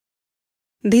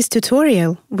This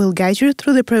tutorial will guide you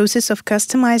through the process of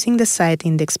customizing the site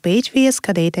index page via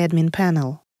SkaDate Admin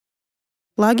Panel.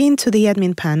 Log in to the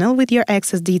Admin Panel with your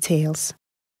access details.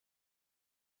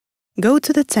 Go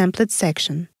to the Template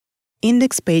section,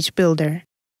 Index Page Builder.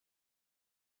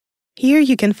 Here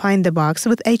you can find the box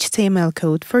with HTML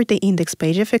code for the index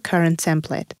page of your current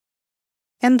template,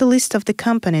 and the list of the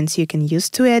components you can use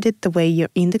to edit the way your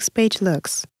index page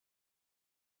looks.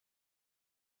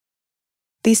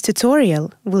 This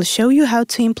tutorial will show you how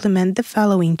to implement the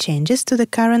following changes to the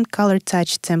current Color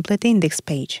Touch template index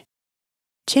page.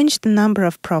 Change the number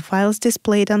of profiles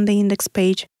displayed on the index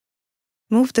page,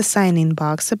 move the sign-in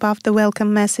box above the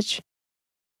welcome message,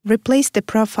 replace the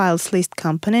Profiles List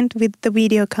component with the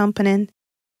Video component,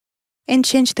 and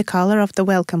change the color of the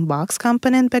welcome box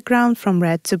component background from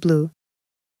red to blue.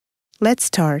 Let's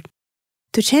start.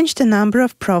 To change the number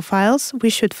of profiles, we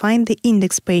should find the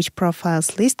index page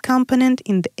Profiles List component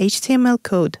in the HTML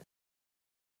code.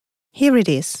 Here it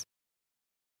is.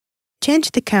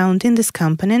 Change the count in this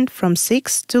component from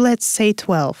 6 to, let's say,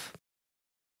 12.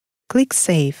 Click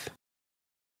Save.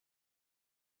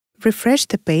 Refresh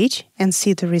the page and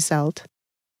see the result.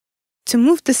 To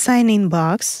move the sign-in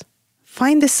box,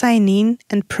 find the sign-in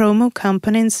and promo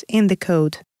components in the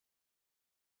code.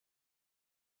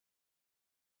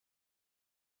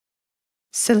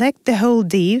 Select the whole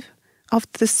div of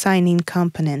the sign-in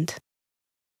component.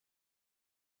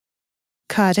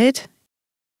 Cut it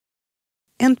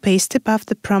and paste above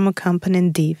the promo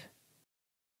component div.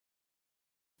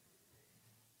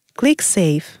 Click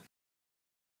Save.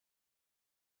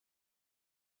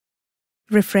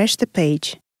 Refresh the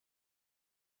page.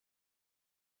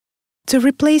 To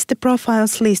replace the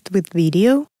Profiles List with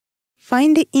Video,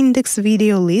 find the Index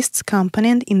Video Lists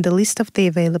component in the list of the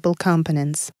available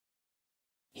components.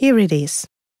 Here it is.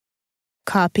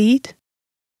 Copy it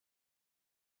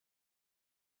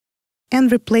and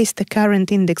replace the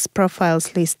current Index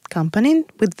Profiles List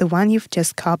component with the one you've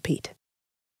just copied.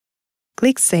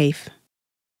 Click Save.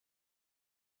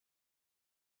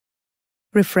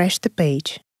 Refresh the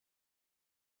page.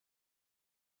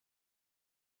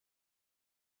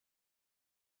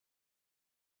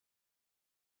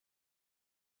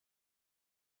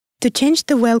 To change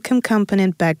the welcome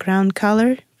component background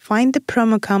color, find the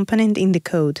promo component in the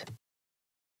code.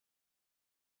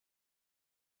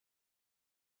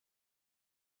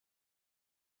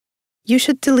 You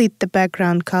should delete the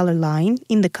background color line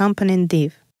in the component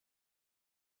div.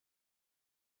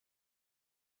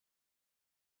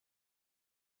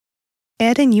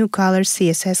 Add a new color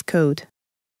CSS code.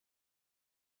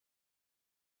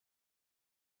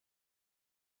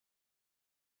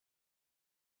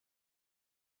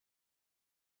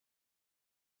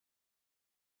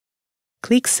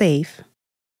 Click Save.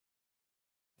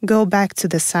 Go back to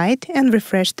the site and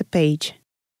refresh the page.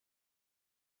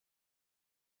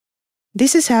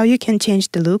 This is how you can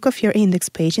change the look of your index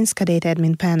page in SkaDate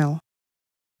Admin Panel.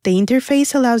 The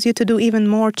interface allows you to do even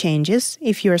more changes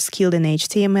if you are skilled in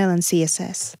HTML and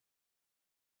CSS.